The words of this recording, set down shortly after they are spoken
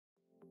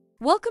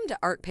Welcome to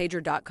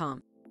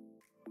artpager.com,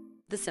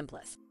 the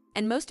simplest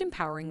and most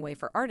empowering way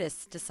for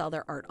artists to sell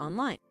their art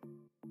online.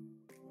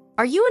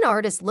 Are you an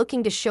artist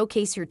looking to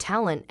showcase your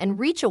talent and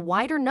reach a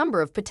wider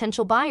number of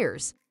potential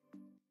buyers?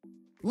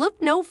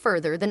 Look no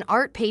further than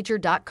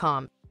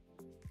artpager.com.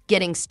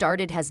 Getting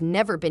started has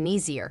never been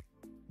easier.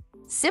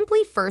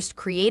 Simply first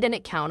create an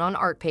account on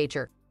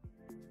ArtPager.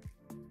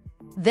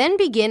 Then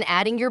begin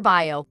adding your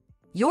bio,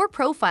 your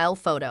profile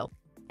photo,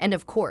 and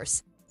of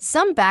course,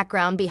 some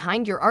background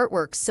behind your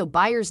artwork so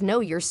buyers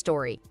know your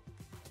story.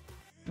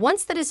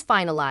 Once that is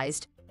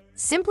finalized,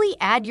 simply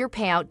add your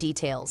payout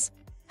details,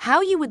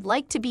 how you would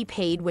like to be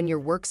paid when your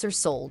works are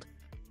sold.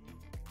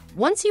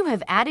 Once you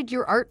have added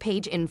your art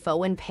page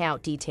info and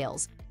payout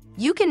details,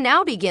 you can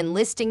now begin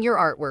listing your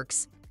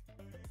artworks.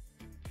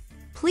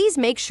 Please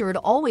make sure to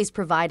always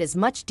provide as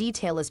much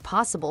detail as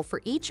possible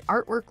for each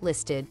artwork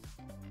listed.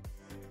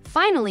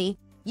 Finally,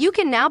 you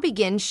can now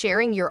begin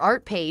sharing your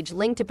art page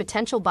link to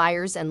potential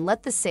buyers and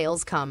let the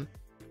sales come.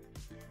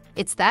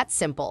 It's that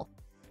simple.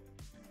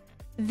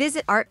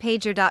 Visit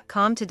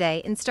artpager.com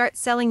today and start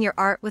selling your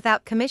art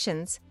without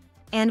commissions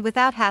and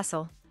without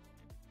hassle.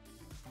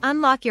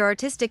 Unlock your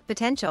artistic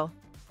potential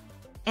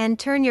and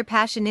turn your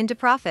passion into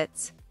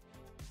profits.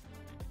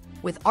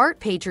 With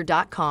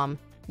artpager.com,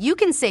 you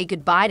can say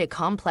goodbye to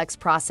complex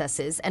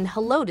processes and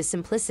hello to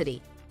simplicity.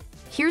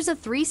 Here's a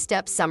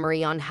 3-step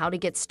summary on how to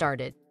get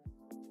started.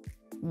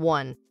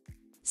 1.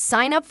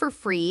 Sign up for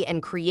free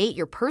and create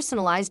your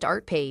personalized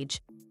art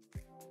page.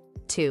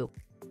 2.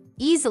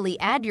 Easily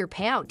add your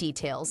payout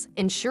details,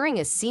 ensuring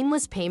a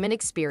seamless payment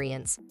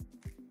experience.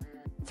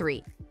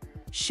 3.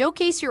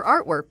 Showcase your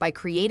artwork by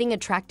creating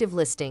attractive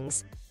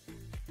listings.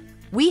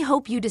 We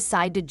hope you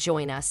decide to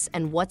join us,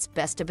 and what's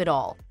best of it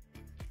all,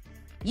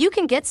 you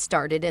can get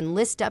started and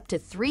list up to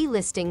 3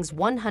 listings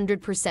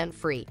 100%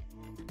 free.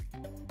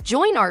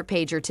 Join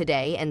ArtPager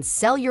today and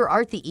sell your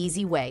art the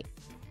easy way.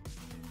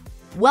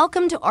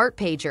 Welcome to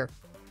ArtPager.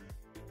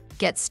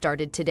 Get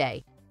started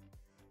today.